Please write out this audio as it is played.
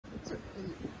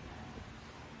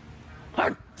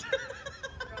What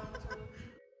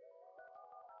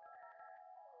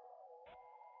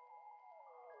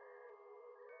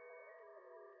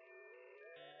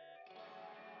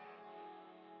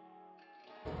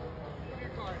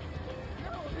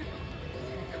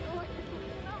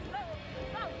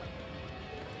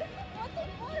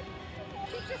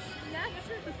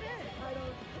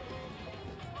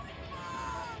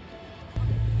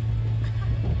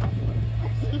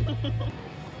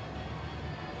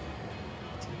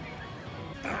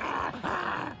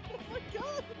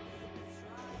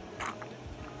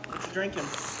you drinking?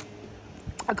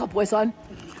 A cup boy, son.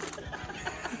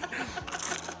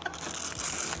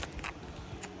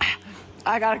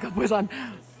 I got a cup boy, son.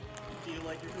 Do you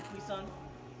like your cookie, son?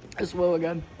 I swell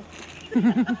again.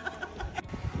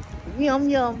 Yum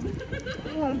yum.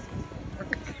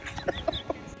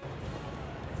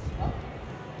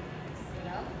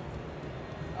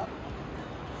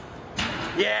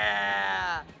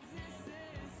 Yeah!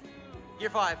 Year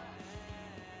 5.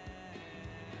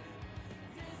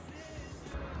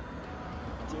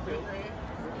 2, 3, 3,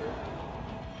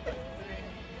 2,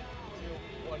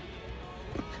 1.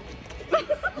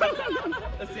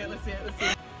 Let's see it, let's see it, let's see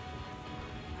it.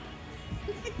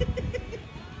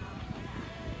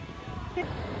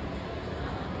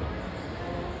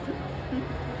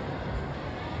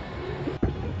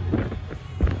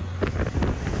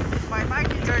 My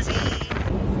Viking jersey.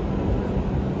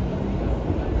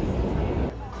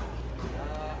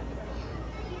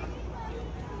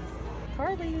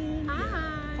 Carly.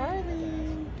 Hi.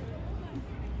 Carly.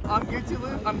 I'm year 2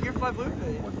 Luke. I'm year 5 Luke.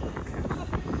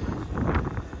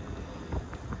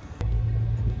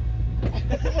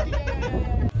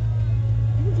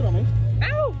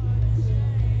 Ow!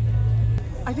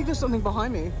 I think there's something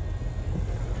behind me.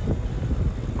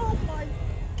 Oh my,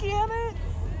 damn it.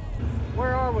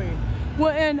 Where are we?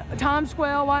 We're in Times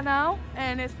Square right now,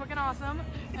 and it's freaking awesome.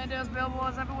 And there's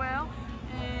billboards everywhere,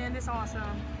 and it's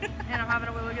awesome. And I'm having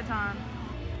a really good time.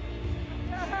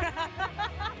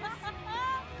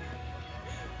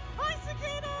 Hi,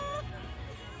 Cicada.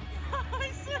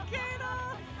 Hi,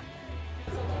 Cicada.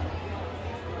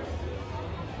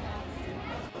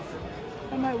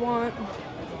 I might want.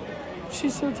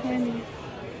 She's so tiny.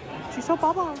 She's so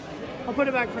baba. I'll put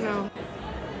it back for now.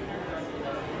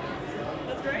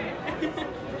 That's great.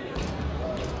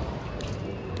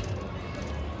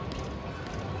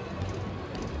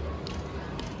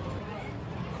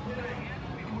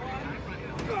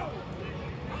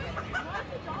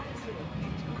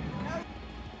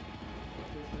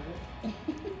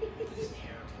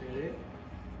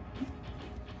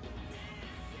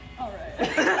 All right.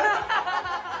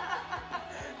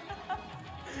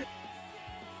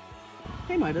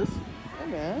 Hey, Midas. Hey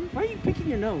man. Why are you picking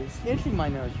your nose? Itching my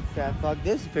nose, you fat fuck.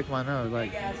 This is pick my nose.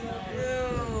 Like. Ew.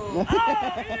 Oh,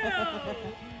 ew.